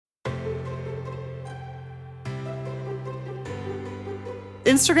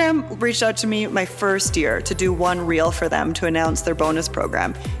Instagram reached out to me my first year to do one reel for them to announce their bonus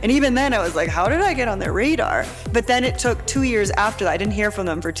program. And even then I was like, how did I get on their radar? But then it took 2 years after that. I didn't hear from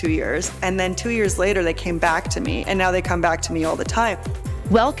them for 2 years. And then 2 years later, they came back to me. And now they come back to me all the time.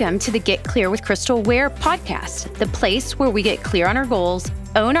 Welcome to the Get Clear with Crystal Ware podcast, the place where we get clear on our goals,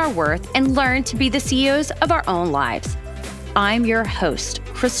 own our worth, and learn to be the CEOs of our own lives. I'm your host,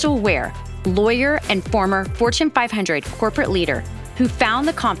 Crystal Ware, lawyer and former Fortune 500 corporate leader who found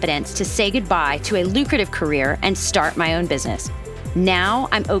the confidence to say goodbye to a lucrative career and start my own business. Now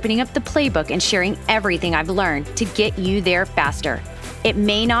I'm opening up the playbook and sharing everything I've learned to get you there faster. It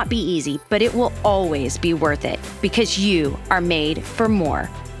may not be easy, but it will always be worth it because you are made for more.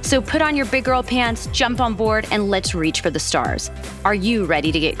 So put on your big girl pants, jump on board, and let's reach for the stars. Are you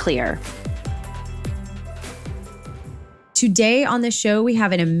ready to get clear? Today on the show, we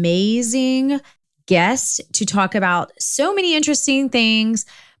have an amazing guest to talk about so many interesting things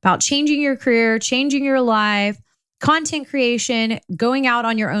about changing your career, changing your life, content creation, going out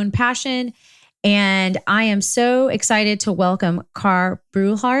on your own passion. And I am so excited to welcome Car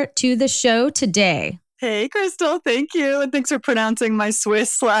Brulhart to the show today. Hey, Crystal, thank you. And thanks for pronouncing my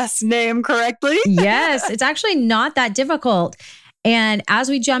Swiss last name correctly. Yes, it's actually not that difficult. And as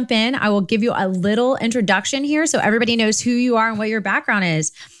we jump in, I will give you a little introduction here so everybody knows who you are and what your background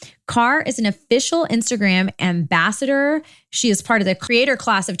is. Car is an official Instagram ambassador. She is part of the creator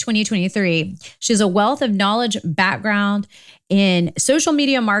class of 2023. She has a wealth of knowledge, background in social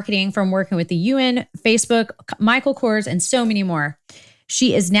media marketing from working with the UN, Facebook, Michael Kors, and so many more.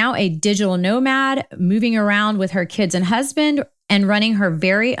 She is now a digital nomad, moving around with her kids and husband and running her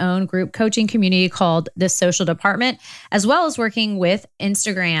very own group coaching community called The Social Department, as well as working with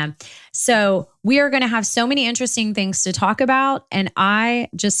Instagram. So we are going to have so many interesting things to talk about, and I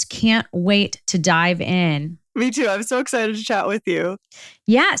just can't wait to dive in. Me too. I'm so excited to chat with you.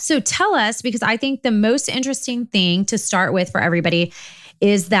 Yeah. So tell us, because I think the most interesting thing to start with for everybody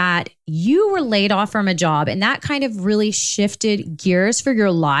is that you were laid off from a job and that kind of really shifted gears for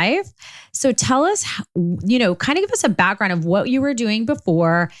your life. So tell us, kind of give us a background of what you were doing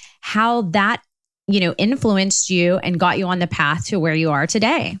before, how that, influenced you and got you on the path to where you are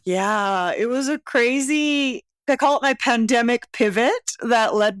today. Yeah, it was a crazy, I call it my pandemic pivot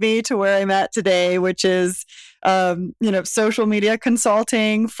that led me to where I'm at today, which is, social media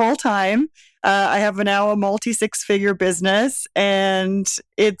consulting full time. I have now a multi-six-figure business, and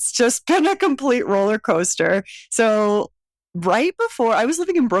it's just been a complete roller coaster. So right before, I was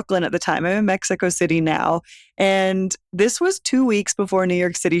living in Brooklyn at the time. I'm in Mexico City now. And this was 2 weeks before New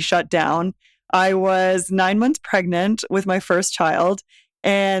York City shut down. I was 9 months pregnant with my first child.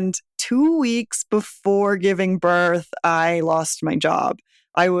 And 2 weeks before giving birth, I lost my job.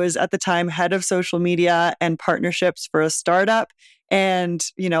 I was at the time head of social media and partnerships for a startup. And,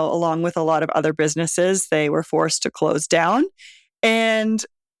 along with a lot of other businesses, they were forced to close down. And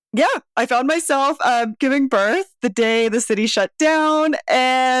yeah, I found myself giving birth the day the city shut down,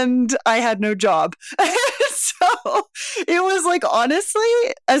 and I had no job. So it was like,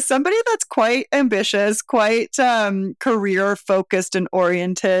 honestly, as somebody that's quite ambitious, quite career focused and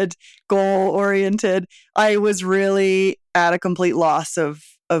oriented, goal oriented, I was really at a complete loss of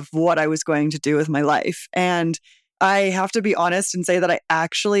what I was going to do with my life. And I have to be honest and say that I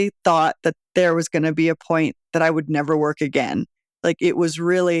actually thought that there was going to be a point that I would never work again. Like, it was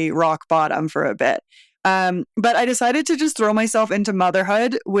really rock bottom for a bit. But I decided to just throw myself into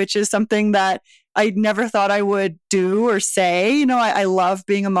motherhood, which is something that I never thought I would do or say. I love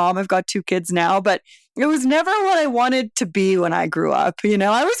being a mom. I've got 2 kids now, but it was never what I wanted to be when I grew up. I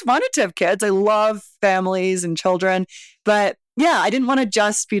always wanted to have kids. I love families and children, but yeah, I didn't want to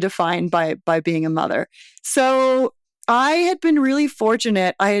just be defined by being a mother. So I had been really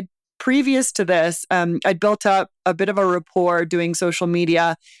fortunate. Previous to this, I'd built up a bit of a rapport doing social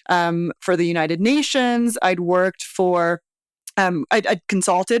media for the United Nations. I'd worked for I'd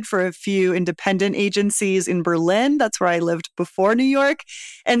consulted for a few independent agencies in Berlin. That's where I lived before New York.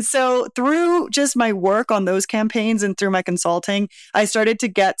 And so through just my work on those campaigns and through my consulting, I started to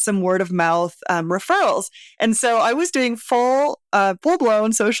get some word of mouth referrals. And so I was doing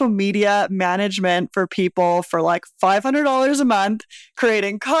full-blown social media management for people for like $500 a month,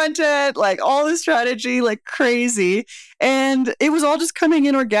 creating content, like all the strategy, like crazy. And it was all just coming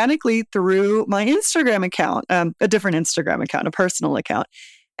in organically through my Instagram account, a different Instagram account, a personal account.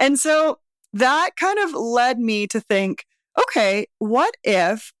 And so that kind of led me to think, okay, what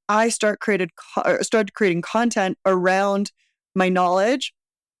if I started creating content around my knowledge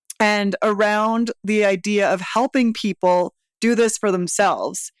and around the idea of helping people do this for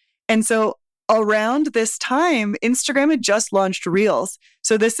themselves? And so around this time, Instagram had just launched Reels.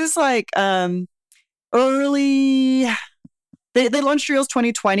 So this is like early, they launched Reels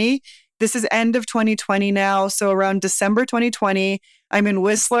 2020. This is end of 2020 now. So around December 2020, I'm in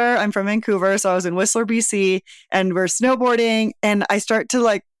Whistler. I'm from Vancouver. So I was in Whistler, BC, and we're snowboarding. And I start to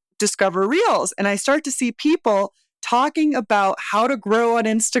like discover Reels, and I start to see people talking about how to grow on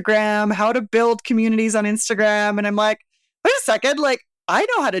Instagram, how to build communities on Instagram. And I'm like, wait a second, like I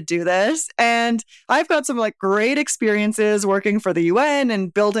know how to do this. And I've got some like great experiences working for the UN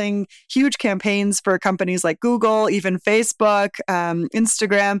and building huge campaigns for companies like Google, even Facebook,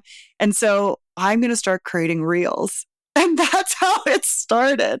 Instagram. And so I'm going to start creating Reels. And that's how it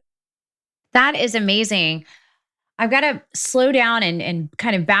started. That is amazing. I've got to slow down and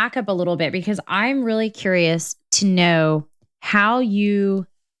kind of back up a little bit because I'm really curious to know how you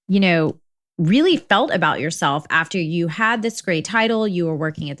really felt about yourself after you had this great title, you were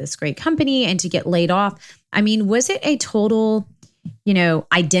working at this great company, and to get laid off. I mean, was it a total,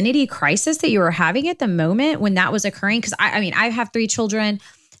 identity crisis that you were having at the moment when that was occurring? Because I have 3 children,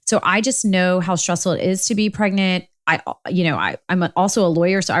 so I just know how stressful it is to be pregnant. I'm also a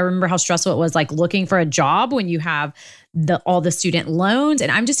lawyer, so I remember how stressful it was like looking for a job when you have all the student loans.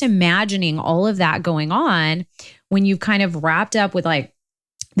 And I'm just imagining all of that going on when you've kind of wrapped up with like,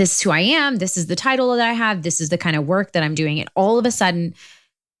 this is who I am, this is the title that I have, this is the kind of work that I'm doing. And all of a sudden,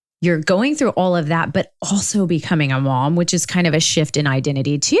 you're going through all of that, but also becoming a mom, which is kind of a shift in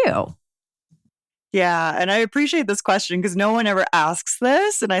identity too. Yeah. And I appreciate this question because no one ever asks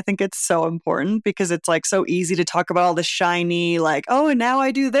this. And I think it's so important because it's like so easy to talk about all the shiny, like, oh, and now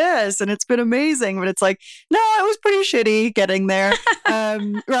I do this and it's been amazing. But it's like, no, it was pretty shitty getting there.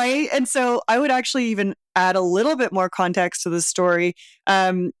 Right. And so I would actually even add a little bit more context to the story.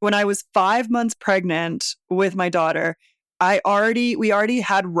 When I was 5 months pregnant with my daughter, we already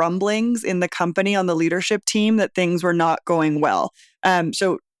had rumblings in the company on the leadership team that things were not going well.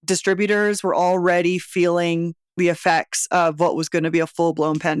 So distributors were already feeling the effects of what was going to be a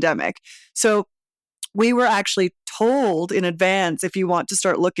full-blown pandemic. So we were actually told in advance, if you want to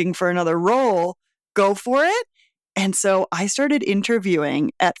start looking for another role, go for it. And so I started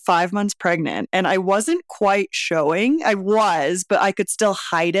interviewing at 5 months pregnant, and I wasn't quite showing. I was, but I could still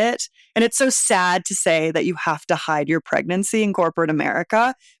hide it. And it's so sad to say that you have to hide your pregnancy in corporate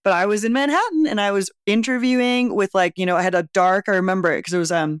America. But I was in Manhattan and I was interviewing with I had a dark, I remember it because it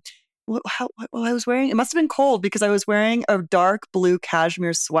was, what I was wearing, it must have been cold because I was wearing a dark blue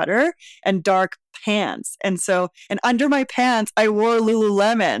cashmere sweater and dark pants. And under my pants, I wore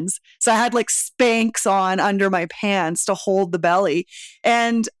Lululemons. So I had like Spanx on under my pants to hold the belly.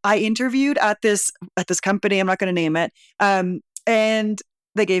 And I interviewed at this company, I'm not going to name it. And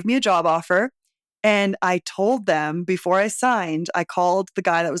they gave me a job offer. And I told them before I signed, I called the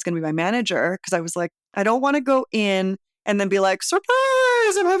guy that was going to be my manager because I was like, I don't want to go in and then be like,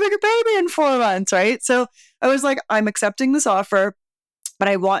 surprise, I'm having a baby in 4 months, right? So I was like, I'm accepting this offer, but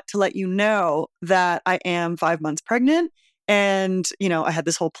I want to let you know that I am 5 months pregnant. And, I had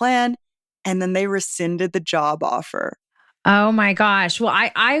this whole plan. And then they rescinded the job offer. Oh my gosh. Well,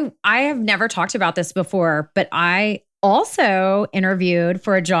 I have never talked about this before, but I also interviewed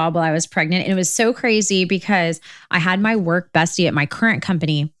for a job while I was pregnant. And it was so crazy because I had my work bestie at my current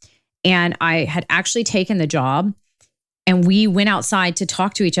company, and I had actually taken the job, and we went outside to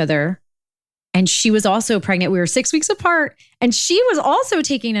talk to each other. And she was also pregnant. We were 6 weeks apart, and she was also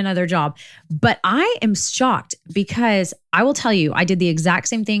taking another job. But I am shocked because I will tell you, I did the exact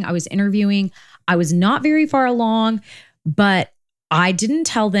same thing. I was interviewing. I was not very far along, but I didn't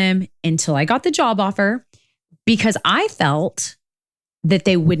tell them until I got the job offer because I felt that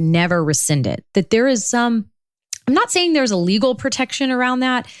they would never rescind it. That there is I'm not saying there's a legal protection around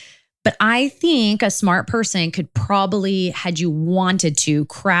that, but I think a smart person could probably, had you wanted to,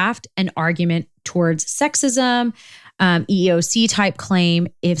 craft an argument towards sexism, EEOC type claim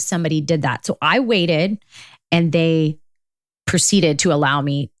if somebody did that. So I waited, and they proceeded to allow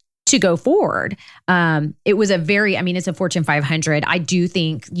me to go forward. It was it's a Fortune 500. I do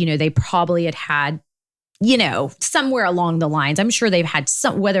think, they probably had somewhere along the lines, I'm sure they've had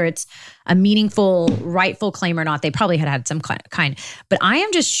some, whether it's a meaningful, rightful claim or not, they probably had some kind. But I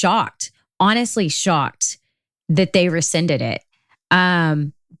am just shocked, honestly shocked that they rescinded it.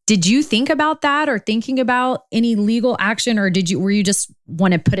 Did you think about that or thinking about any legal action, or were you just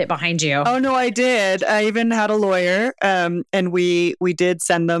want to put it behind you? Oh, no, I did. I even had a lawyer, and we did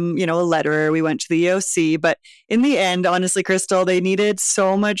send them, a letter. We went to the EOC, but in the end, honestly, Crystal, they needed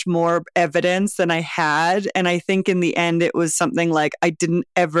so much more evidence than I had. And I think in the end, it was something like I didn't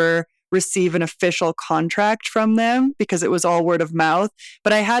ever receive an official contract from them because it was all word of mouth.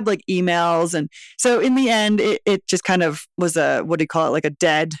 But I had like emails. And so in the end, it just kind of was what do you call it? Like a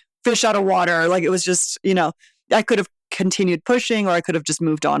dead fish out of water. Like it was just, I could have continued pushing or I could have just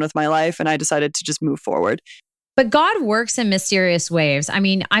moved on with my life. And I decided to just move forward. But God works in mysterious ways. I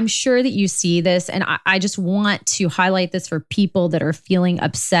mean, I'm sure that you see this, and I just want to highlight this for people that are feeling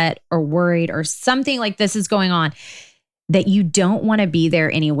upset or worried or something like this is going on, that you don't want to be there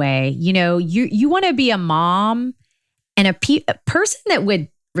anyway. You want to be a mom and a person that would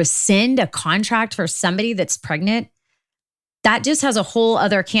rescind a contract for somebody that's pregnant. That just has a whole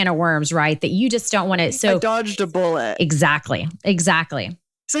other can of worms, right? That you just don't want to. So I dodged a bullet. Exactly.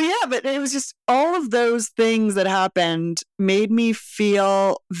 So yeah, but it was just all of those things that happened made me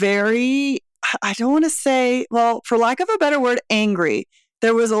feel very, I don't want to say, well, for lack of a better word, angry.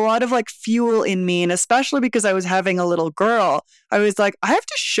 There was a lot of like fuel in me. And especially because I was having a little girl, I was like, I have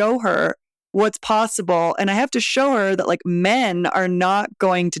to show her what's possible. And I have to show her that like men are not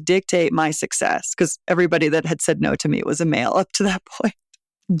going to dictate my success, because everybody that had said no to me was a male up to that point.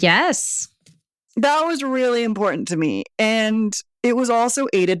 Yes. That was really important to me. And it was also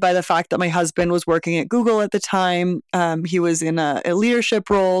aided by the fact that my husband was working at Google at the time. He was in a leadership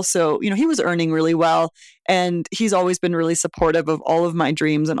role. So, he was earning really well. And he's always been really supportive of all of my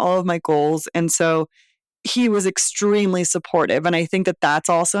dreams and all of my goals. And so he was extremely supportive. And I think that that's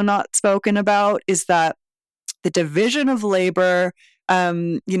also not spoken about, is that the division of labor,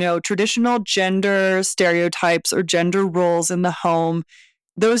 traditional gender stereotypes or gender roles in the home,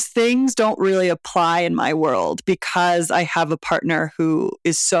 those things don't really apply in my world because I have a partner who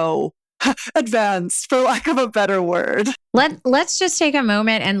is so advanced, for lack of a better word. Let's just take a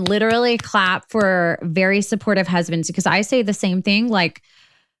moment and literally clap for very supportive husbands, because I say the same thing. Like,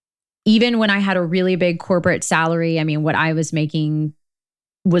 even when I had a really big corporate salary, I mean, what I was making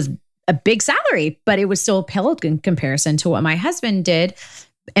was a big salary, but it was still pale in comparison to what my husband did.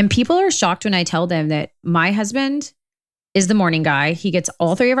 And people are shocked when I tell them that my husband is the morning guy. He gets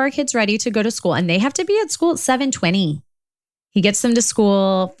all three of our kids ready to go to school, and they have to be at school at 7:20. He gets them to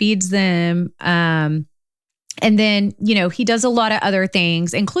school, feeds them. And then, he does a lot of other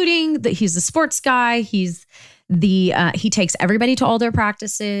things, including that he's the sports guy. He takes everybody to all their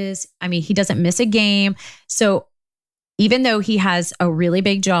practices. I mean, he doesn't miss a game. So even though he has a really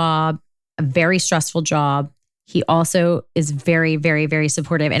big job, a very stressful job, he also is very, very, very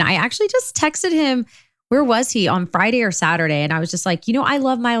supportive. And I actually just texted him, where was he, on Friday or Saturday? And I was just like, I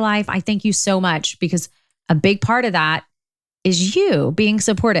love my life. I thank you so much, because a big part of that is you being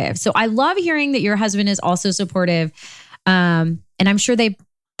supportive. So I love hearing that your husband is also supportive. And I'm sure they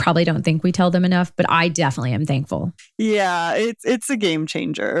probably don't think we tell them enough, but I definitely am thankful. Yeah, it's a game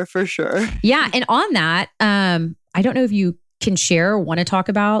changer for sure. Yeah. And on that, I don't know if you can share or want to talk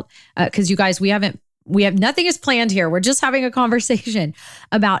about, because you guys, we have nothing is planned here. We're just having a conversation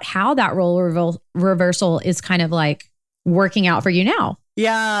about how that role reversal is kind of like working out for you now.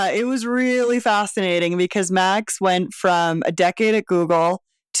 Yeah, it was really fascinating because Max went from a decade at Google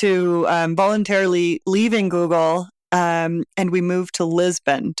to voluntarily leaving Google, and we moved to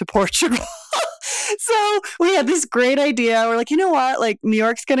Lisbon, to Portugal. So we had this great idea. We're like, you know what? Like, New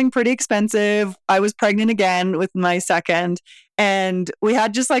York's getting pretty expensive. I was pregnant again with my second. And we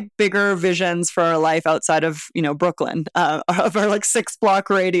had just like bigger visions for our life outside of, Brooklyn, of our like 6-block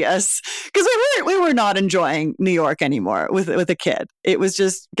radius. Because we were not enjoying New York anymore with a kid. It was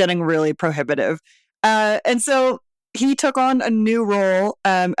just getting really prohibitive. And so he took on a new role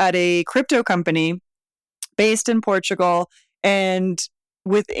at a crypto company based in Portugal. And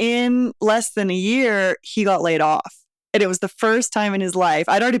within less than a year, he got laid off. And it was the first time in his life,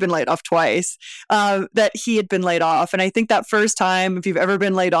 I'd already been laid off twice, that he had been laid off. And I think that first time, if you've ever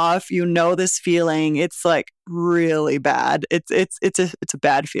been laid off, this feeling. It's like really bad. It's a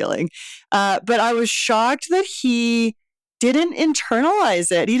bad feeling. But I was shocked that he didn't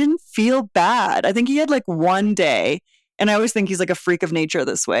internalize it. He didn't feel bad. I think he had like one day. And I always think he's like a freak of nature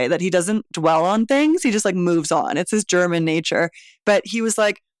this way, that he doesn't dwell on things. He just like moves on. It's his German nature. But he was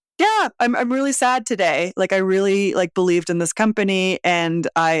like, yeah, I'm really sad today. Like, I really like believed in this company, and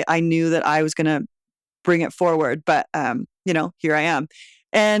I knew that I was going to bring it forward. But, here I am.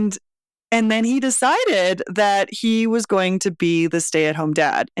 And then he decided that he was going to be the stay-at-home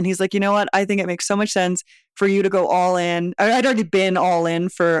dad. And he's like, you know what? I think it makes so much sense for you to go all in. I'd already been all in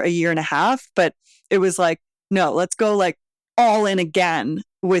for a year and a half, but it was like, no, let's go like all in again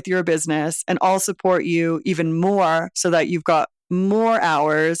with your business, and I'll support you even more so that you've got more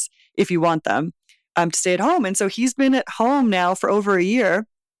hours if you want them to stay at home. And so he's been at home now for over a year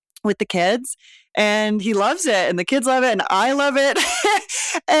with the kids. and he loves it, and the kids love it, and I love it.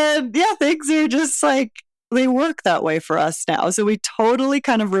 And yeah, things are just like, they work that way for us now. So we totally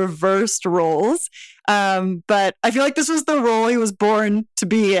kind of reversed roles. But I feel like this was the role he was born to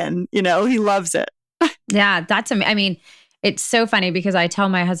be in. You know, he loves it. Yeah, I mean, it's so funny because I tell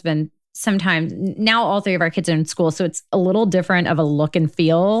my husband sometimes, now all three of our kids are in school, so it's a little different of a look and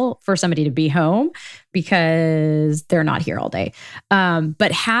feel for somebody to be home because they're not here all day.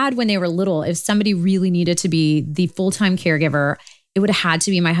 But when they were little, if somebody really needed to be the full-time caregiver, it would have had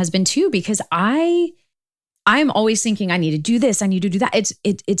to be my husband too, because I'm always thinking I need to do this, I need to do that.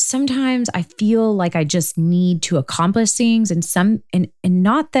 It's sometimes I feel like I just need to accomplish things, and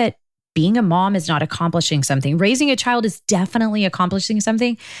not that being a mom is not accomplishing something. Raising a child is definitely accomplishing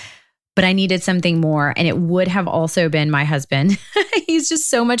something, but I needed something more. And it would have also been my husband. He's just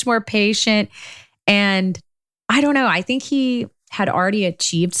so much more patient. And I don't know, I think he had already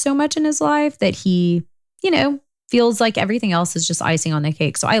achieved so much in his life that he, feels like everything else is just icing on the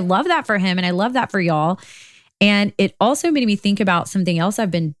cake. So I love that for him, and I love that for y'all. And it also made me think about something else I've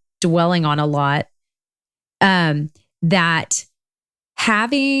been dwelling on a lot, that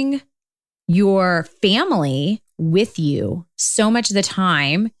having your family with you so much of the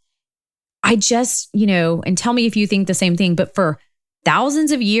time, I just, and tell me if you think the same thing, but for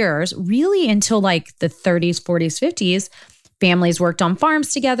thousands of years, really until like the 30s, 40s, 50s, families worked on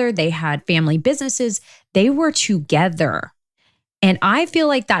farms together. They had family businesses. They were together. And I feel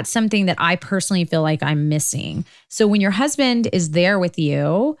like that's something that I personally feel like I'm missing. So when your husband is there with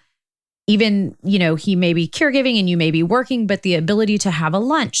you, even, he may be caregiving and you may be working, but the ability to have a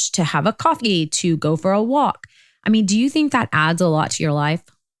lunch, to have a coffee, to go for a walk. I mean, do you think that adds a lot to your life?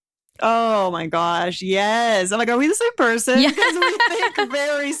 Oh my gosh, yes. I'm like, are we the same person? Yeah. Because we think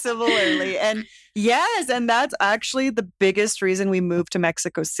very similarly. And yes, and that's actually the biggest reason we moved to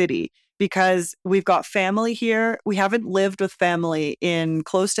Mexico City, because we've got family here. We haven't lived with family in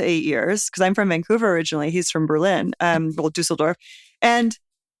close to 8 years, because I'm from Vancouver originally. He's from Berlin, Dusseldorf. And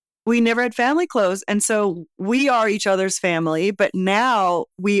we never had family close. And so we are each other's family, but now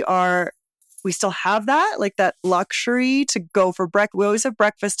we still have that, like that luxury to go for breakfast. We always have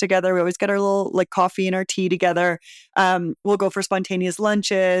breakfast together. We always get our little like coffee and our tea together. We'll go for spontaneous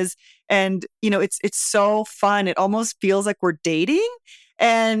lunches. And, it's so fun. It almost feels like we're dating.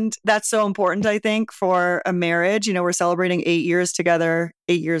 And that's so important, I think, for a marriage. We're celebrating 8 years together,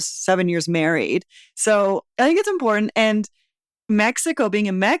 7 years married. So I think it's important. And Mexico, being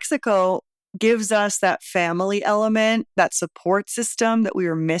in Mexico, gives us that family element, that support system that we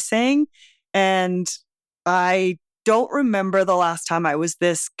were missing. And I don't remember the last time I was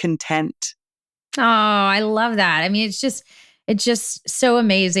this content. Oh, I love that. I mean, it's just so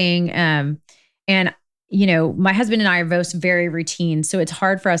amazing. And my husband and I are both very routine, so it's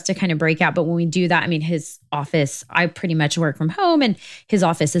hard for us to kind of break out. But when we do that, I mean, his office, I pretty much work from home, and his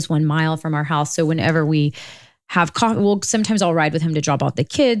office is 1 mile from our house. So whenever we have coffee, sometimes I'll ride with him to drop off the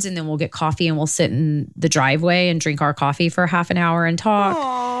kids, and then we'll get coffee and we'll sit in the driveway and drink our coffee for half an hour and talk.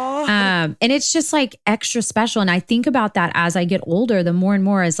 And it's just like extra special. And I think about that as I get older, the more and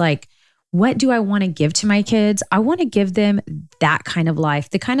more is like, what do I want to give to my kids? I want to give them that kind of life,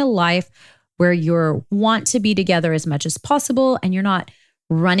 the kind of life where you want to be together as much as possible and you're not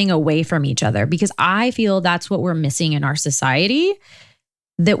running away from each other, because I feel that's what we're missing in our society,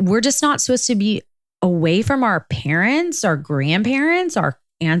 that we're just not supposed to be away from our parents, our grandparents, our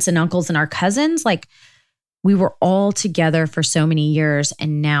aunts and uncles and our cousins. Like, we were all together for so many years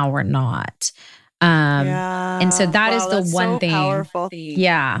and now we're not. And so that is the one thing. Powerful.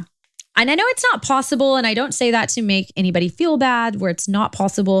 Yeah. And I know it's not possible, and I don't say that to make anybody feel bad, where it's not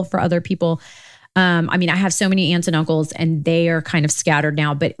possible for other people. I mean, I have so many aunts and uncles and they are kind of scattered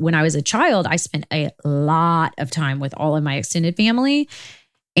now. But when I was a child, I spent a lot of time with all of my extended family.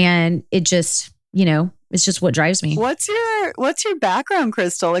 And it just, it's just what drives me. What's your background,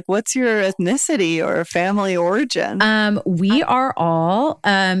 Crystal? Like, what's your ethnicity or family origin? We are all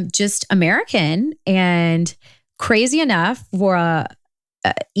just American, and crazy enough, for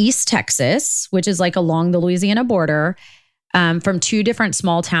East Texas, which is like along the Louisiana border, from two different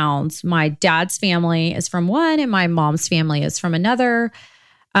small towns. My dad's family is from one and my mom's family is from another.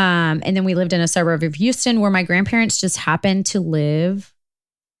 And then we lived in a suburb of Houston where my grandparents just happened to live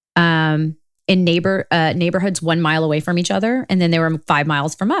in neighborhoods 1 mile away from each other. And then they were 5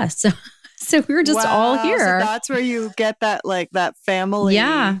 miles from us. So we were just all here. So that's where you get that, like, that family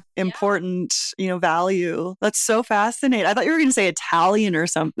important, value. That's so fascinating. I thought you were going to say Italian or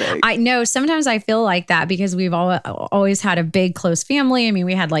something. I know. Sometimes I feel like that because we've always had a big, close family. I mean,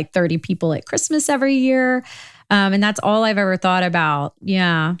 we had like 30 people at Christmas every year. And that's all I've ever thought about.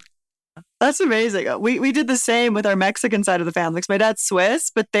 Yeah. That's amazing. We did the same with our Mexican side of the family. 'Cause my dad's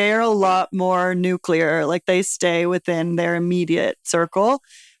Swiss, but they're a lot more nuclear. Like they stay within their immediate circle.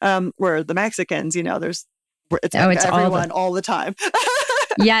 Where the Mexicans, it's like it's everyone all the time.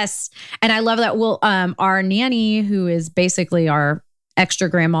 Yes. And I love that. Well, our nanny, who is basically our extra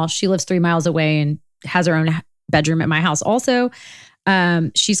grandma, she lives 3 miles away and has her own bedroom at my house also.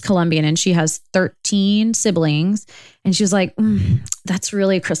 She's Colombian and she has 13 siblings. And she was like, that's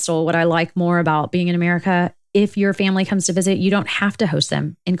really, Crystal, what I like more about being in America. If your family comes to visit, you don't have to host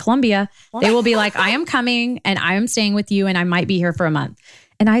them. In Colombia, they will be like, I am coming and I am staying with you and I might be here for a month.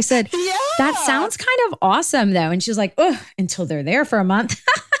 And I said, that sounds kind of awesome though. And she was like, until they're there for a month.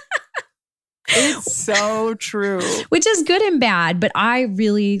 It's so true. Which is good and bad, but I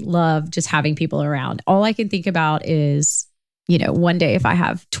really love just having people around. All I can think about is, one day if I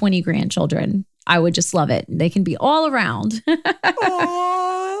have 20 grandchildren, I would just love it. They can be all around.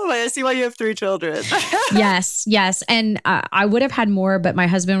 Oh, I see why you have 3 children. Yes. And I would have had more, but my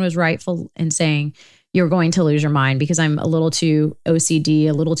husband was rightful in saying, you're going to lose your mind because I'm a little too OCD,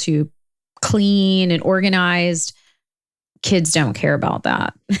 a little too clean and organized. Kids don't care about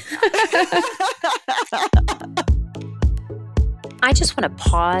that. I just want to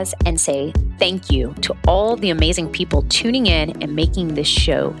pause and say thank you to all the amazing people tuning in and making this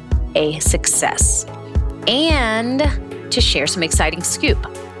show a success. And to share some exciting scoop,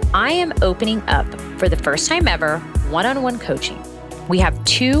 I am opening up for the first time ever one-on-one coaching. We have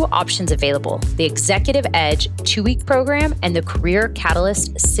 2 options available, the Executive Edge 2-week program and the Career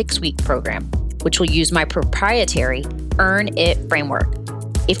Catalyst 6-week program, which will use my proprietary Earn It framework.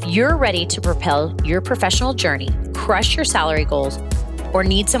 If you're ready to propel your professional journey, crush your salary goals, or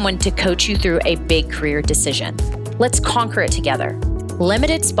need someone to coach you through a big career decision, let's conquer it together.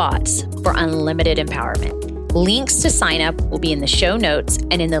 Limited spots for unlimited empowerment. Links to sign up will be in the show notes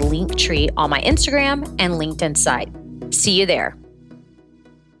and in the link tree on my Instagram and LinkedIn site. See you there.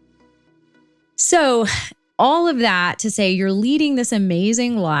 So all of that to say you're leading this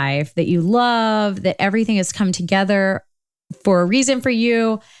amazing life that you love, that everything has come together for a reason for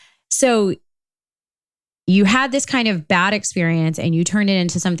you. So you had this kind of bad experience and you turned it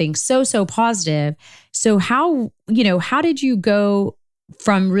into something so positive. So how did you go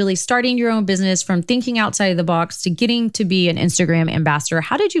from really starting your own business, from thinking outside of the box to getting to be an Instagram ambassador?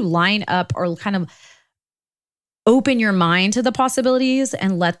 How did you line up or kind of open your mind to the possibilities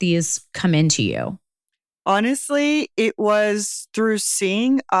and let these come into you? Honestly, it was through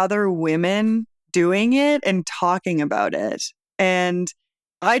seeing other women doing it and talking about it. And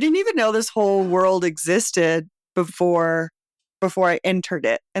I didn't even know this whole world existed before I entered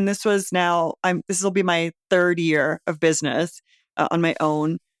it. And this was this will be my 3rd year of business on my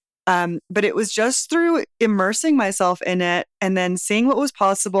own. But it was just through immersing myself in it and then seeing what was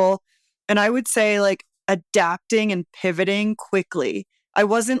possible. And I would say adapting and pivoting quickly. I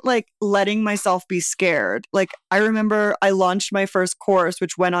wasn't letting myself be scared. I remember I launched my first course,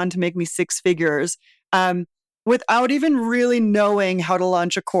 which went on to make me 6 figures, without even really knowing how to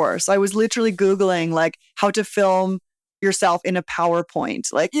launch a course. I was literally Googling how to film yourself in a PowerPoint.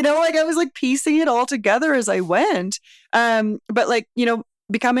 I was piecing it all together as I went. But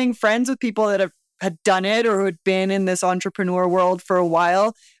becoming friends with people that had done it or who had been in this entrepreneur world for a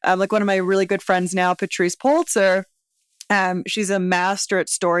while. One of my really good friends now, Patrice Polzer, she's a master at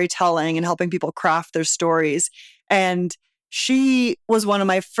storytelling and helping people craft their stories. And she was one of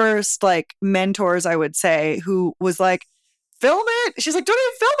my first mentors, I would say, who was film it. She's don't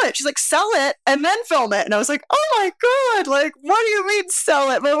even film it. She's sell it and then film it. And I was oh my God, what do you mean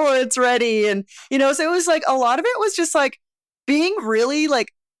sell it before it's ready? And, so it was a lot of it was just being really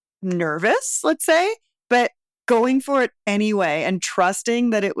nervous, let's say, but going for it anyway and trusting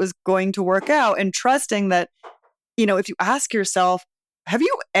that it was going to work out and trusting that, if you ask yourself, have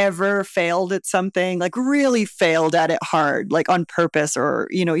you ever failed at something, really failed at it hard, on purpose or,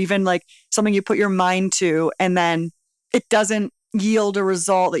 even something you put your mind to and then it doesn't yield a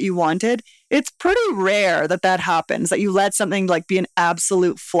result that you wanted? It's pretty rare that happens, that you let something be an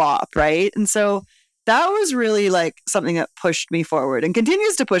absolute flop, right? And so that was really something that pushed me forward and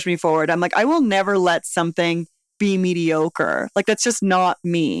continues to push me forward. I'm I will never let something be mediocre. That's just not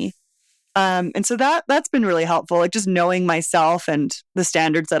me. And so that's been really helpful, just knowing myself and the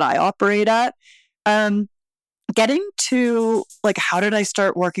standards that I operate at. Getting to how did I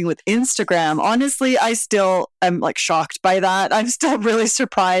start working with Instagram? Honestly, I still am shocked by that. I'm still really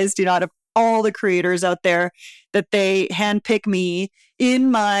surprised, out of all the creators out there that they handpick me in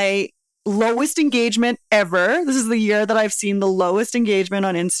my lowest engagement ever. This is the year that I've seen the lowest engagement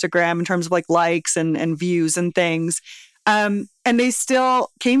on Instagram in terms of likes and views and things. And they still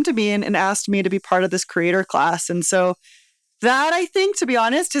came to me and asked me to be part of this creator class. And so that, I think, to be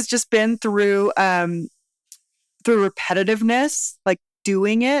honest, has just been through repetitiveness, like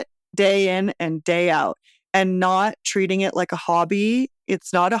doing it day in and day out and not treating it like a hobby.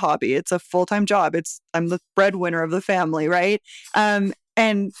 It's not a hobby. It's a full-time job. I'm the breadwinner of the family, right? And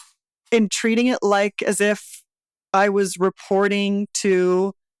treating it like as if I was reporting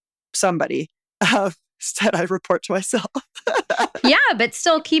to somebody. Instead, I report to myself. Yeah, but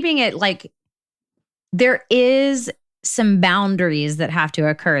still keeping it like there is some boundaries that have to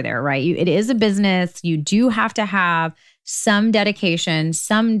occur there, right? It is a business. You do have to have some dedication,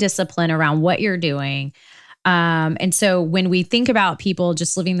 some discipline around what you're doing. And so when we think about people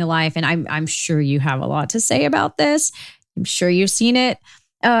just living the life, and I'm sure you have a lot to say about this. I'm sure you've seen it.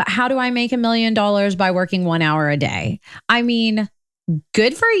 How do I make $1 million by working 1 hour a day? I mean,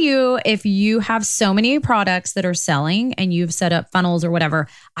 good for you if you have so many products that are selling and you've set up funnels or whatever.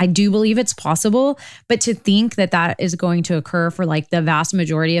 I do believe it's possible, but to think that that is going to occur for like the vast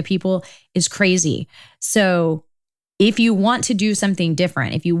majority of people is crazy. So if you want to do something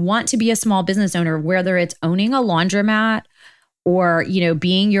different, if you want to be a small business owner, whether it's owning a laundromat or,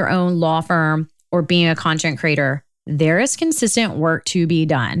 being your own law firm or being a content creator, there is consistent work to be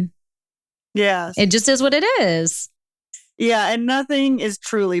done. Yes. It just is what it is. Yeah, and nothing is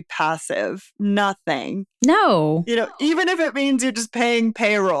truly passive. Nothing. No. Even if it means you're just paying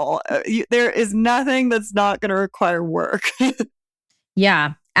payroll, there is nothing that's not going to require work.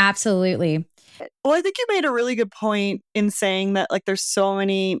 Yeah, absolutely. Well, I think you made a really good point in saying that like there's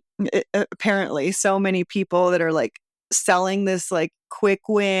apparently so many people that are like selling this like quick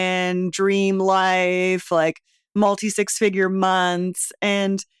win, dream life, like multi-6-figure months.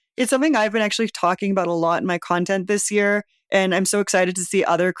 And it's something I've been actually talking about a lot in my content this year. And I'm so excited to see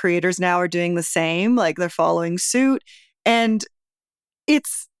other creators now are doing the same, like they're following suit. And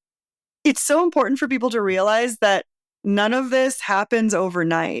it's so important for people to realize that none of this happens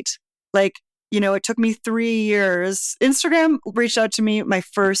overnight. Like, it took me 3 years. Instagram reached out to me my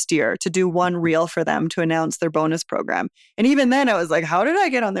first year to do one reel for them to announce their bonus program. And even then I was like, how did I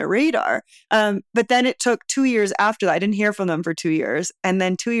get on their radar? But then it took 2 years after that. I didn't hear from them for 2 years. And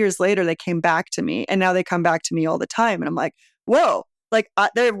then 2 years later, they came back to me. And now they come back to me all the time. And I'm like, whoa, like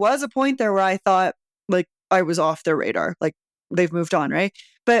there was a point there where I thought like I was off their radar. Like they've moved on, right?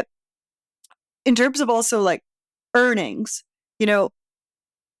 But in terms of also like earnings,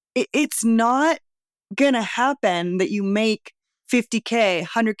 it's not going to happen that you make $50K,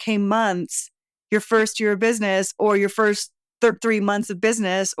 $100K months your first year of business or your first 3 months of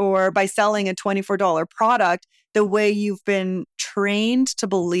business or by selling a $24 product the way you've been trained to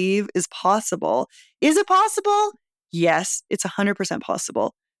believe is possible. Is it possible? Yes, it's 100%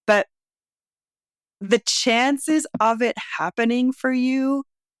 possible. But the chances of it happening for you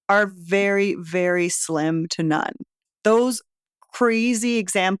are very, very slim to none. Those crazy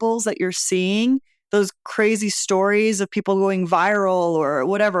examples that you're seeing, those crazy stories of people going viral or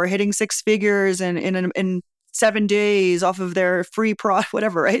whatever, hitting 6 figures in 7 days off of their free product,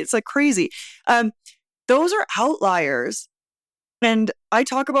 whatever, right? It's like crazy. Those are outliers. And I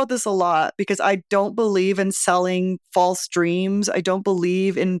talk about this a lot because I don't believe in selling false dreams. I don't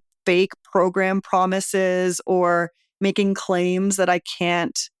believe in fake program promises or making claims that I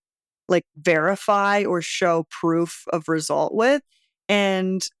can't like verify or show proof of result with.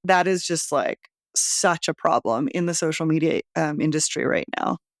 And that is just like such a problem in the social media industry right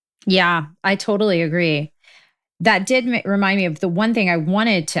now. Yeah, I totally agree. That did remind me of the one thing I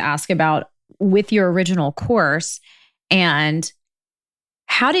wanted to ask about with your original course. And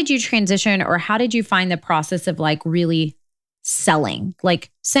how did you transition or how did you find the process of like really selling? Like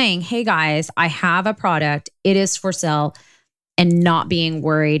saying, hey guys, I have a product, it is for sale, and not being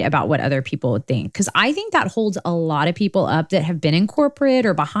worried about what other people would think. Because I think that holds a lot of people up that have been in corporate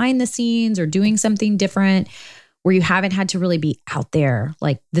or behind the scenes or doing something different where you haven't had to really be out there.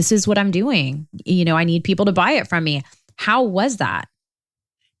 Like, this is what I'm doing. I need people to buy it from me. How was that?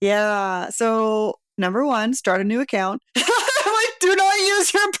 Yeah. So number one, start a new account. Like, do not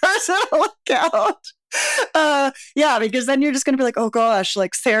use your personal account. Yeah, because then you're just going to be like, oh gosh,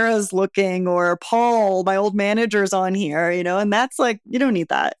 like Sarah's looking or Paul, my old manager's on here, and that's like, you don't need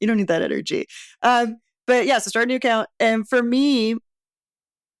that. You don't need that energy. But yeah, so start a new account. And for me,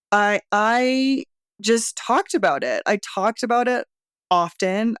 I just talked about it. I talked about it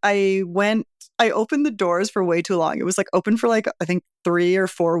often. I opened the doors for way too long. It was like open for like, I think 3 or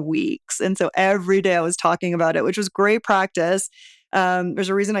 4 weeks. And so every day I was talking about it, which was great practice. There's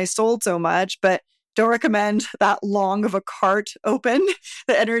a reason I sold so much, but don't recommend that long of a cart open.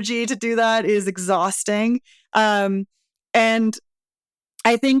 The energy to do that is exhausting. And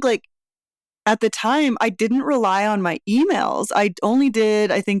I think like at the time, I didn't rely on my emails. I only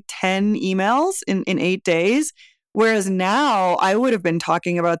did, I think, 10 emails in 8 days. Whereas now I would have been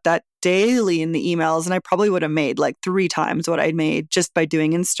talking about that daily in the emails, and I probably would have made like 3 times what I made just by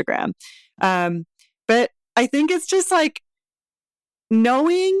doing Instagram. But I think it's just like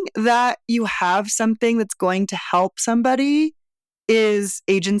knowing that you have something that's going to help somebody is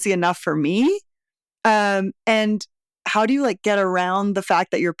agency enough for me. And how do you like get around the fact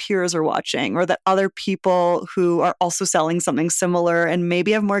that your peers are watching or that other people who are also selling something similar and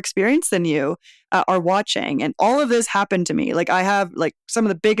maybe have more experience than you are watching? And all of this happened to me. Like I have like some of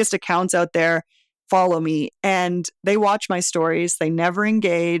the biggest accounts out there follow me and they watch my stories. They never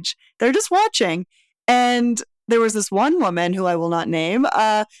engage. They're just watching. And there was this one woman who I will not name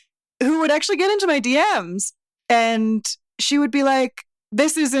who would actually get into my DMs and she would be like,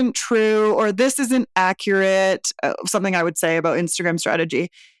 this isn't true or this isn't accurate, something I would say about Instagram strategy.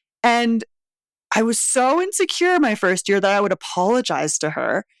 And I was so insecure my first year that I would apologize to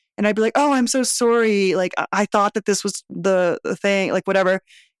her. And I'd be like, oh, I'm so sorry. Like, I thought that this was the thing, like whatever.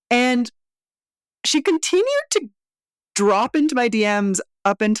 And she continued to drop into my DMs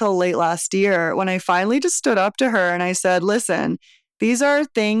up until late last year when I finally just stood up to her and I said, listen, these are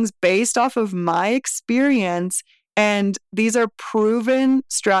things based off of my experience. And these are proven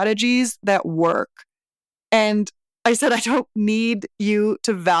strategies that work. And I said, I don't need you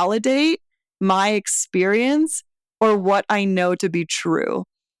to validate my experience or what I know to be true.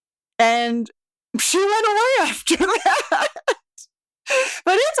 And she went away after that.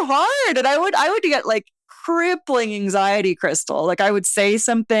 But it's hard. And I would get like crippling anxiety, Crystal. Like I would say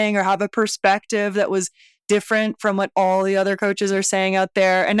something or have a perspective that was different from what all the other coaches are saying out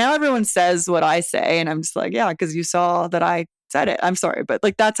there. And now everyone says what I say. And I'm just like, yeah, because you saw that I said it. I'm sorry. But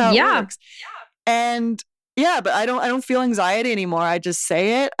like, that's how it works. And yeah, but I don't feel anxiety anymore. I just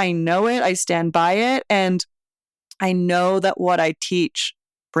say it. I know it. I stand by it. And I know that what I teach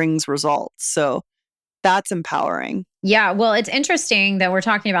brings results. So that's empowering. Yeah. Well, it's interesting that we're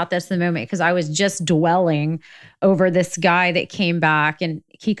talking about this in the moment because I was just dwelling over this guy that came back and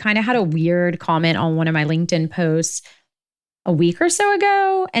he kind of had a weird comment on one of my LinkedIn posts a week or so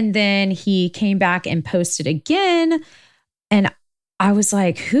ago. And then he came back and posted again. And I was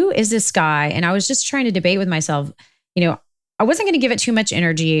like, who is this guy? And I was just trying to debate with myself. You know, I wasn't going to give it too much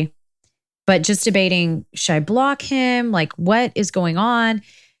energy, but just debating, should I block him? Like, what is going on?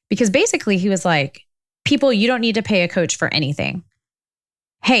 Because basically he was like, people, you don't need to pay a coach for anything.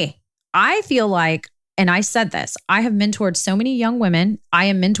 Hey, I feel like, and I said this, I have mentored so many young women. I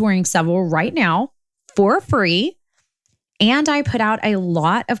am mentoring several right now for free. And I put out a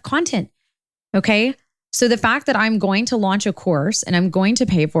lot of content. Okay. So the fact that I'm going to launch a course and I'm going to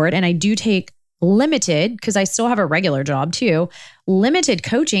pay for it, and I do take limited, because I still have a regular job too, limited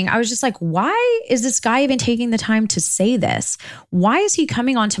coaching. I was just like, why is this guy even taking the time to say this? Why is he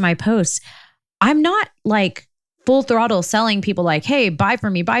coming onto my posts? I'm not like full throttle selling people like, hey, buy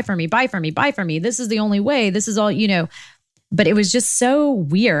from me, buy from me, buy from me, buy from me. This is the only way. This is all, but it was just so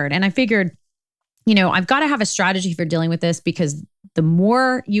weird. And I figured, I've got to have a strategy for dealing with this because the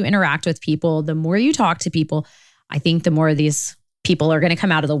more you interact with people, the more you talk to people, I think the more of these people are going to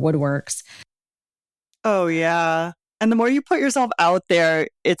come out of the woodworks. Oh, yeah. And the more you put yourself out there,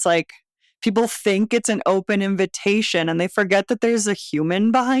 it's like people think it's an open invitation and they forget that there's a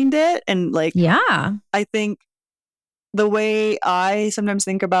human behind it. And like, yeah, I think the way I sometimes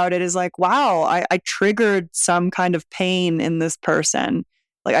think about it is like, wow, I triggered some kind of pain in this person.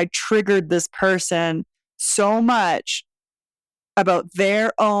 Like I triggered this person so much about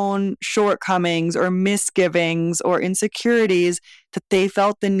their own shortcomings or misgivings or insecurities that they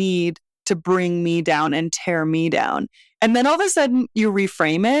felt the need to bring me down and tear me down. And then all of a sudden you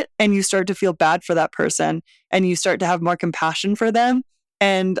reframe it and you start to feel bad for that person and you start to have more compassion for them.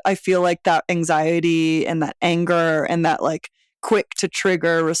 And I feel like that anxiety and that anger and that like quick to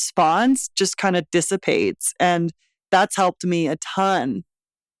trigger response just kind of dissipates. And that's helped me a ton.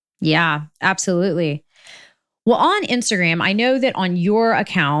 Yeah, absolutely. Well, on Instagram, I know that on your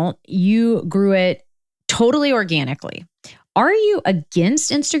account, you grew it totally organically. Are you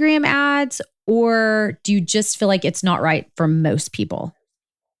against Instagram ads or do you just feel like it's not right for most people?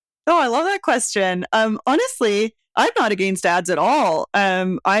 Oh, I love that question. Honestly, I'm not against ads at all.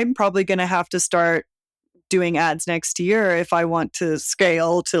 I'm probably going to have to start doing ads next year if I want to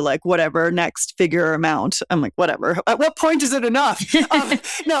scale to like whatever next figure amount. I'm like, whatever. At what point is it enough?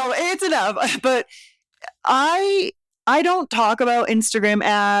 No, it's enough. But I don't talk about Instagram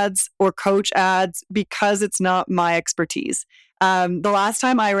ads or coach ads because it's not my expertise. The last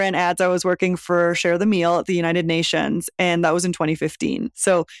time I ran ads, I was working for Share the Meal at the United Nations, and that was in 2015.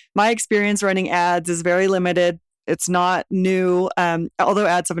 So my experience running ads is very limited. It's not new. Although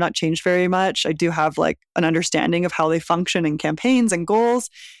ads have not changed very much, I do have like an understanding of how they function in campaigns and goals.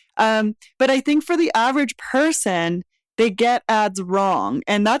 But I think for the average person, they get ads wrong.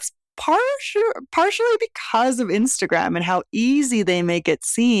 And that's partially because of Instagram and how easy they make it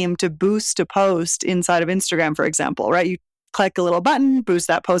seem to boost a post inside of Instagram, for example, right? You click a little button, boost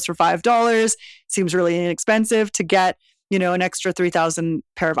that post for $5. Seems really inexpensive to get, an extra 3,000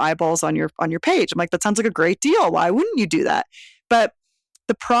 pair of eyeballs on your page. I'm like, that sounds like a great deal. Why wouldn't you do that? But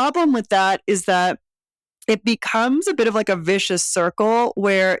the problem with that is that it becomes a bit of like a vicious circle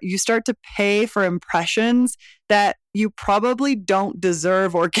where you start to pay for impressions that you probably don't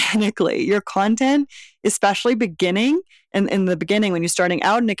deserve organically. Your content, especially beginning, and in the beginning when you're starting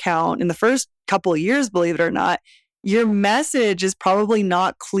out an account, in the first couple of years, believe it or not, your message is probably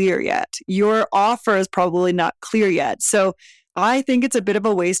not clear yet. Your offer is probably not clear yet. So I think it's a bit of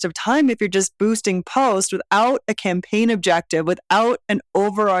a waste of time if you're just boosting posts without a campaign objective, without an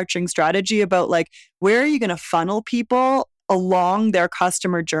overarching strategy about like, where are you going to funnel people along their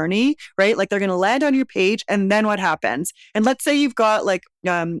customer journey, right? Like they're going to land on your page and then what happens? And let's say you've got like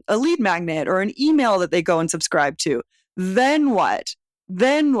a lead magnet or an email that they go and subscribe to. Then what?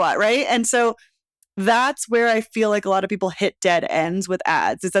 Right? And so that's where I feel like a lot of people hit dead ends with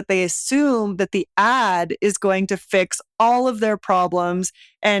ads, is that they assume that the ad is going to fix all of their problems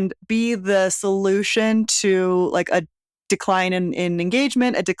and be the solution to like a decline in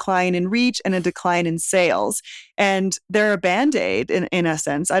engagement, a decline in reach, and a decline in sales. And they're a Band-Aid in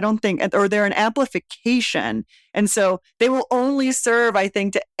essence. I don't think, or they're an amplification. And so they will only serve, I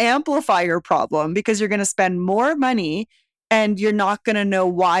think, to amplify your problem because you're going to spend more money and you're not going to know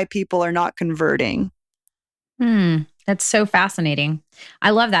why people are not converting. That's so fascinating.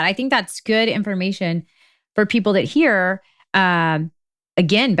 I love that. I think that's good information for people that hear.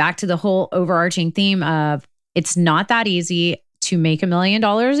 Again, back to the whole overarching theme of it's not that easy to make $1 million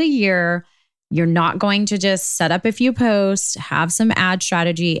a year. You're not going to just set up a few posts, have some ad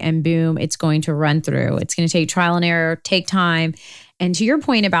strategy, and boom, it's going to run through. It's going to take trial and error, take time. And to your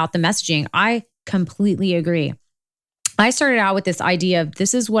point about the messaging, I completely agree. I started out with this idea of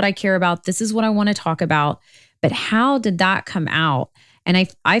this is what I care about. This is what I want to talk about. But how did that come out? And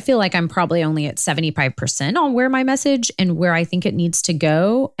I feel like I'm probably only at 75% on where my message and where I think it needs to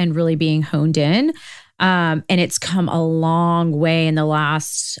go and really being honed in. And it's come a long way in the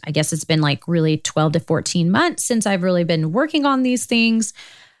last, I guess it's been like really 12 to 14 months since I've really been working on these things.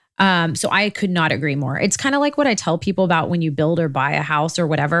 So I could not agree more. It's kind of like what I tell people about when you build or buy a house or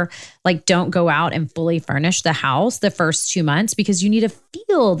whatever, like don't go out and fully furnish the house the first 2 months because you need to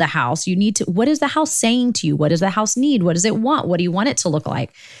feel the house. You need to, what is the house saying to you? What does the house need? What does it want? What do you want it to look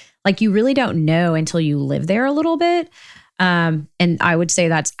like? Like you really don't know until you live there a little bit. And I would say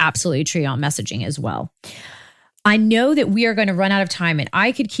that's absolutely true on messaging as well. I know that we are going to run out of time and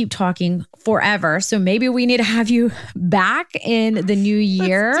I could keep talking forever. So maybe we need to have you back in the new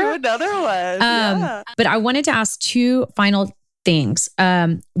year. Let's do another one. Yeah. But I wanted to ask two final things.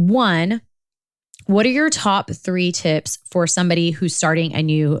 One, what are your top 3 tips for somebody who's starting a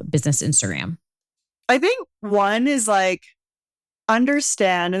new business Instagram? I think one is like,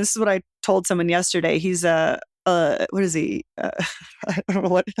 understand, and this is what I told someone yesterday. He's what is he? I don't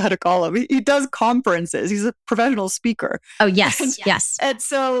know how to call him. He does conferences. He's a professional speaker. Oh, yes. Yes. And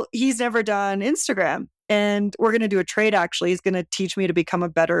so he's never done Instagram. And we're going to do a trade, actually. He's going to teach me to become a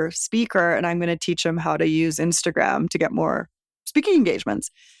better speaker. And I'm going to teach him how to use Instagram to get more speaking engagements.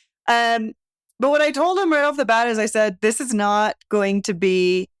 But what I told him right off the bat is I said, this is not going to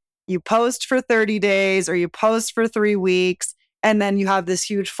be you post for 30 days or you post for 3 weeks. And then you have this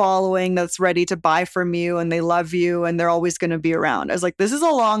huge following that's ready to buy from you and they love you and they're always going to be around. I was like, this is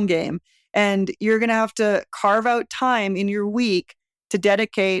a long game and you're going to have to carve out time in your week to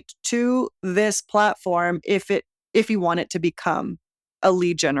dedicate to this platform if you want it to become a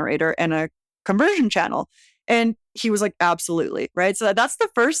lead generator and a conversion channel. And he was like, absolutely. Right. So that's the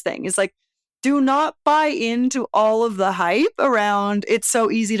first thing is like, do not buy into all of the hype around it's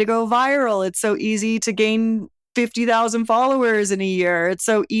so easy to go viral. It's so easy to gain 50,000 followers in a year. It's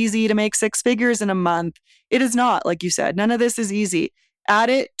so easy to make 6 figures in a month. It is not, like you said, none of this is easy. Add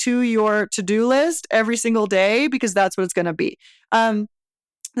it to your to-do list every single day because that's what it's going to be. The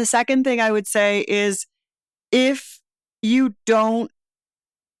second thing I would say is if you don't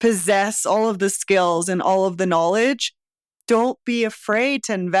possess all of the skills and all of the knowledge, don't be afraid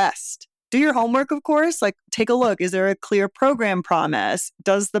to invest. Do your homework, of course. Like take a look. Is there a clear program promise?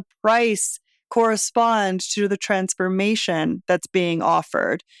 Does the price correspond to the transformation that's being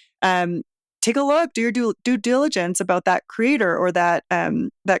offered. Take a look, do your due diligence about that creator or that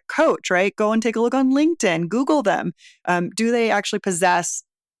coach, right? Go and take a look on LinkedIn, Google them. Do they actually possess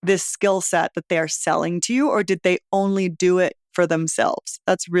this skill set that they are selling to you, or did they only do it for themselves?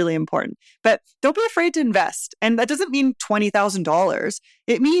 That's really important. But don't be afraid to invest. And that doesn't mean $20,000.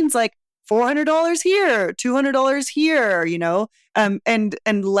 It means like $400 here, $200 here,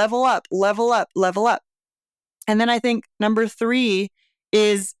 and level up. And then I think number 3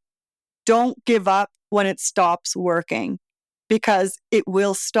 is don't give up when it stops working, because it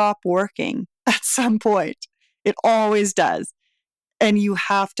will stop working at some point. It always does. And you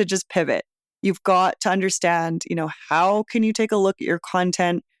have to just pivot. You've got to understand, how can you take a look at your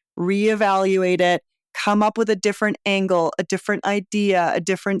content, reevaluate it, come up with a different angle, a different idea, a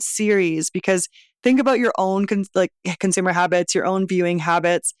different series, because think about your own consumer habits, your own viewing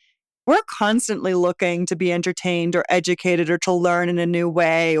habits. We're constantly looking to be entertained or educated or to learn in a new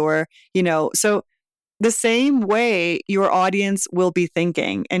way, or, so the same way your audience will be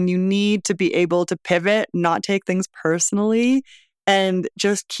thinking, and you need to be able to pivot, not take things personally, and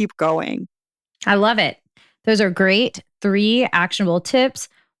just keep going. I love it. Those are great 3 actionable tips.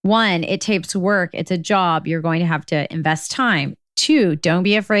 1, it takes work. It's a job. You're going to have to invest time. 2, don't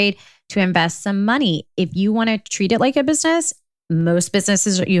be afraid to invest some money. If you want to treat it like a business, most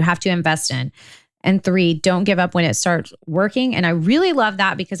businesses you have to invest in. And 3, don't give up when it starts working. And I really love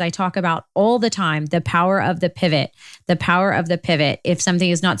that, because I talk about all the time the power of the pivot, If something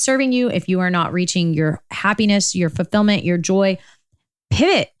is not serving you, if you are not reaching your happiness, your fulfillment, your joy,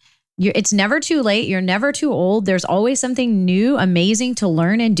 pivot. It's never too late. You're never too old. There's always something new, amazing to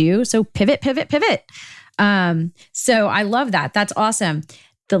learn and do. So pivot. So I love that. That's awesome.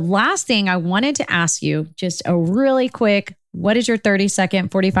 The last thing I wanted to ask you, just a really quick, what is your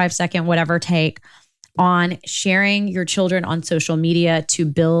 30-second, 45-second, whatever take on sharing your children on social media to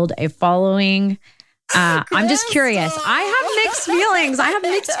build a following? I'm just curious. I have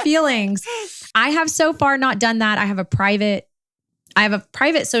mixed feelings. I have so far not done that. I have a private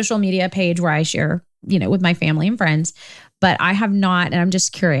social media page where I share, with my family and friends, but I have not, and I'm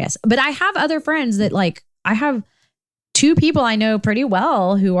just curious. But I have other friends that I have 2 people I know pretty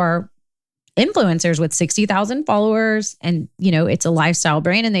well who are influencers with 60,000 followers, and it's a lifestyle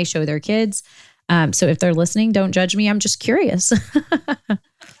brand, and they show their kids. So if they're listening, don't judge me. I'm just curious.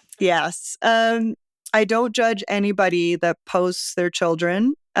 Yes. I don't judge anybody that posts their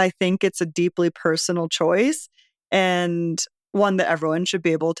children. I think it's a deeply personal choice, and one that everyone should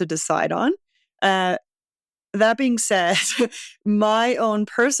be able to decide on. That being said, my own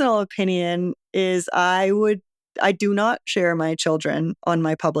personal opinion is I do not share my children on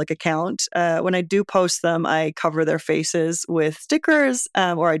my public account. When I do post them, I cover their faces with stickers,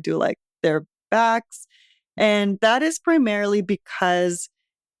 or I do their backs. And that is primarily because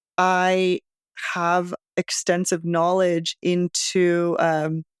I have extensive knowledge into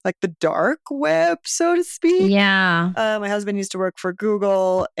the dark web, so to speak. Yeah. My husband used to work for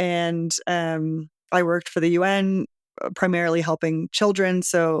Google, and I worked for the UN, primarily helping children.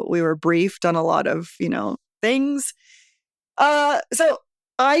 So we were briefed on a lot of, things. So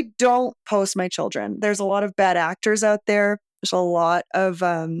I don't post my children. There's a lot of bad actors out there. There's a lot of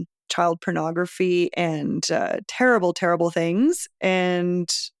child pornography and terrible, terrible things. And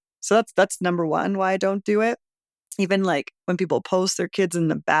so that's number 1 why I don't do it. Even when people post their kids in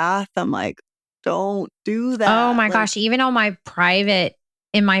the bath, I'm like, don't do that. Oh my gosh. Even on my private,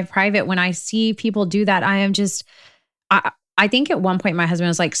 when I see people do that, I am just, I think at one point my husband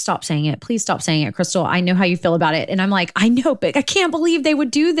was like, stop saying it. Please stop saying it, Crystal. I know how you feel about it. And I'm like, I know, but I can't believe they would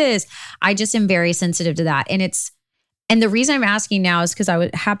do this. I just am very sensitive to that. And the reason I'm asking now is because I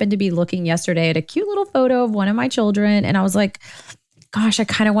happened to be looking yesterday at a cute little photo of one of my children. And I was like, gosh, I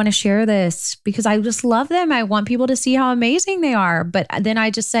kind of want to share this because I just love them. I want people to see how amazing they are. But then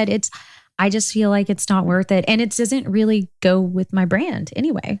I just said, I just feel like it's not worth it. And it doesn't really go with my brand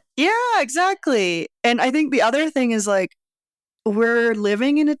anyway. Yeah, exactly. And I think the other thing is we're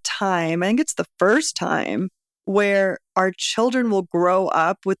living in a time, I think it's the first time, where our children will grow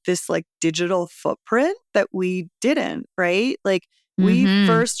up with this digital footprint that we didn't, right? We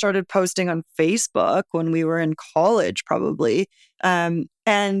first started posting on Facebook when we were in college, probably.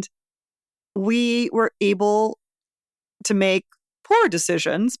 And we were able to make poor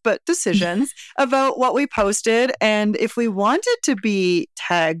decisions, but decisions about what we posted and if we wanted to be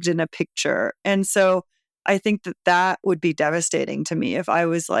tagged in a picture. And so I think that would be devastating to me if I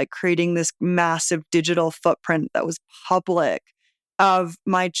was creating this massive digital footprint that was public of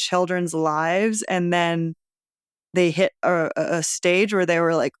my children's lives, and then they hit a stage where they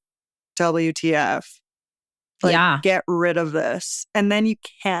were WTF. Get rid of this. And then you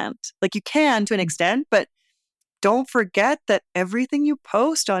can't. You can to an extent, but don't forget that everything you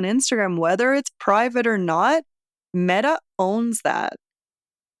post on Instagram, whether it's private or not, Meta owns that.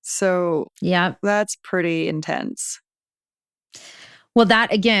 So that's pretty intense. Well,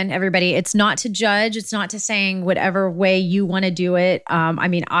 that again, everybody, it's not to judge. It's not to saying whatever way you want to do it. I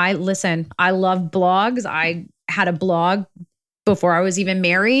love blogs. I had a blog before I was even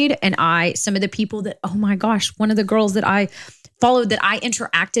married. And some of the people that, oh my gosh, one of the girls that I followed that I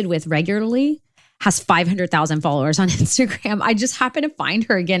interacted with regularly has 500,000 followers on Instagram. I just happened to find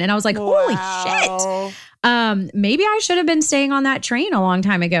her again. And I was like, holy shit. Maybe I should have been staying on that train a long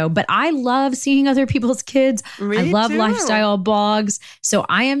time ago, but I love seeing other people's kids. I love lifestyle blogs. So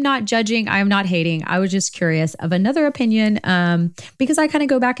I am not judging. I am not hating. I was just curious of another opinion because I kind of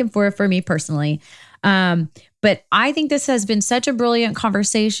go back and forth for me personally. But I think this has been such a brilliant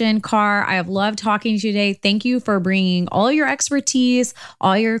conversation, Car. I have loved talking to you today. Thank you for bringing all your expertise,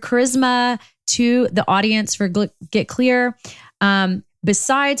 all your charisma to the audience for Get Clear.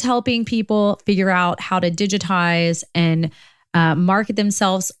 Besides helping people figure out how to digitize and market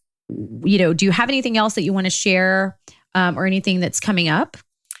themselves, do you have anything else that you want to share or anything that's coming up?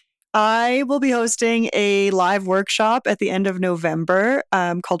 I will be hosting a live workshop at the end of November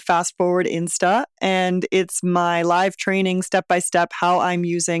called Fast Forward Insta. And it's my live training step-by-step how I'm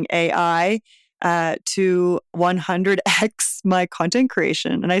using AI to 100x my content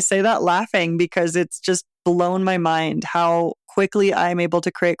creation. And I say that laughing because it's just blown my mind how quickly I'm able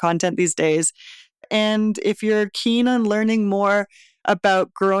to create content these days. And if you're keen on learning more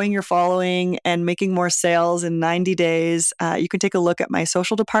about growing your following and making more sales in 90 days, you can take a look at my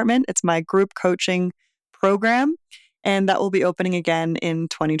social department. It's my group coaching program, and that will be opening again in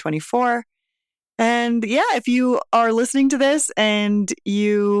 2024. And if you are listening to this and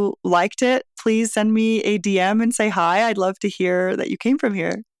you liked it, please send me a DM and say hi. I'd love to hear that you came from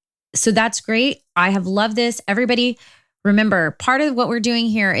here. So that's great. I have loved this. Everybody, remember, part of what we're doing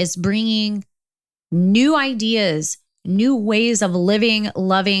here is bringing new ideas, new ways of living,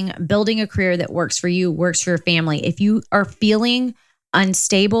 loving, building a career that works for you, works for your family. If you are feeling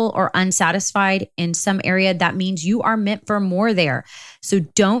unstable or unsatisfied in some area, that means you are meant for more there. So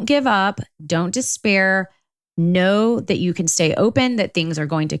don't give up. Don't despair. Know that you can stay open, that things are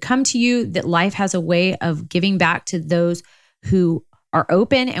going to come to you, that life has a way of giving back to those who are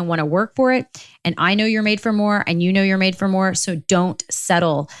open and want to work for it. And I know you're made for more, and you know you're made for more. So don't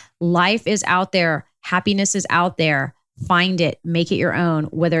settle. Life is out there. Happiness is out there. Find it, make it your own,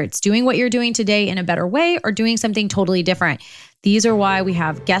 whether it's doing what you're doing today in a better way or doing something totally different. These are why we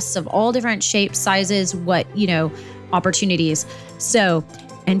have guests of all different shapes, sizes, opportunities. So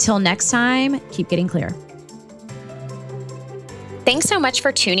until next time, keep getting clear. Thanks so much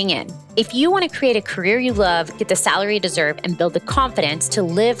for tuning in. If you want to create a career you love, get the salary you deserve, and build the confidence to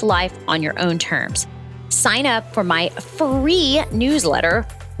live life on your own terms, sign up for my free newsletter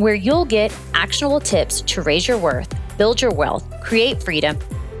where you'll get actionable tips to raise your worth, build your wealth, create freedom,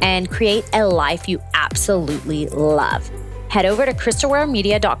 and create a life you absolutely love. Head over to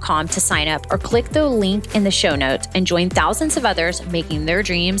crystalwaremedia.com to sign up or click the link in the show notes and join thousands of others making their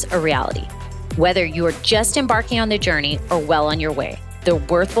dreams a reality. Whether you are just embarking on the journey or well on your way, the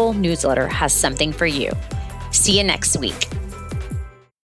Worthful newsletter has something for you. See you next week.